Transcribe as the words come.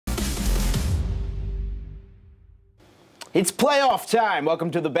It's playoff time.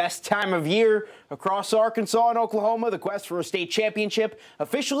 Welcome to the best time of year across Arkansas and Oklahoma. The quest for a state championship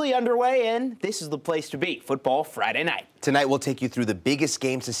officially underway, and this is the place to be. Football Friday night. Tonight, we'll take you through the biggest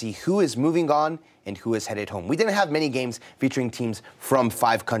games to see who is moving on and who is headed home. We didn't have many games featuring teams from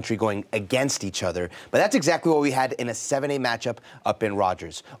 5 country going against each other, but that's exactly what we had in a 7A matchup up in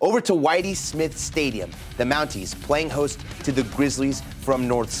Rogers. Over to Whitey Smith Stadium, the Mounties playing host to the Grizzlies from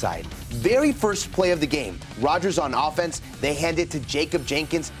Northside. Very first play of the game, Rogers on offense, they hand it to Jacob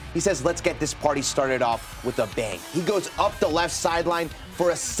Jenkins. He says, let's get this party started off with a bang. He goes up the left sideline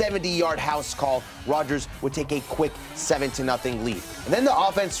for a 70-yard house call. Rogers would take a quick 7-0 lead. And then the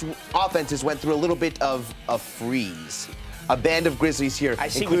offenses went through a little bit of a freeze. A band of Grizzlies here. I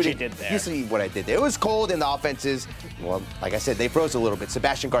see what you did there. You see what I did there. It was cold, and the offenses, well, like I said, they froze a little bit.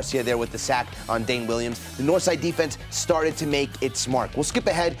 Sebastian Garcia there with the sack on Dane Williams. The Northside defense started to make its mark. We'll skip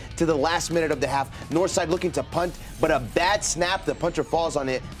ahead to the last minute of the half. Northside looking to punt, but a bad snap. The punter falls on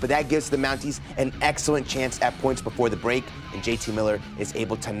it, but that gives the Mounties an excellent chance at points before the break, and JT Miller is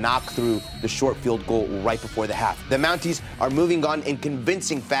able to knock through the short field goal right before the half. The Mounties are moving on in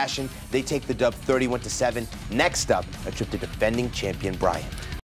convincing fashion. They take the dub 31-7. Next up, a trip to defending champion Bryant.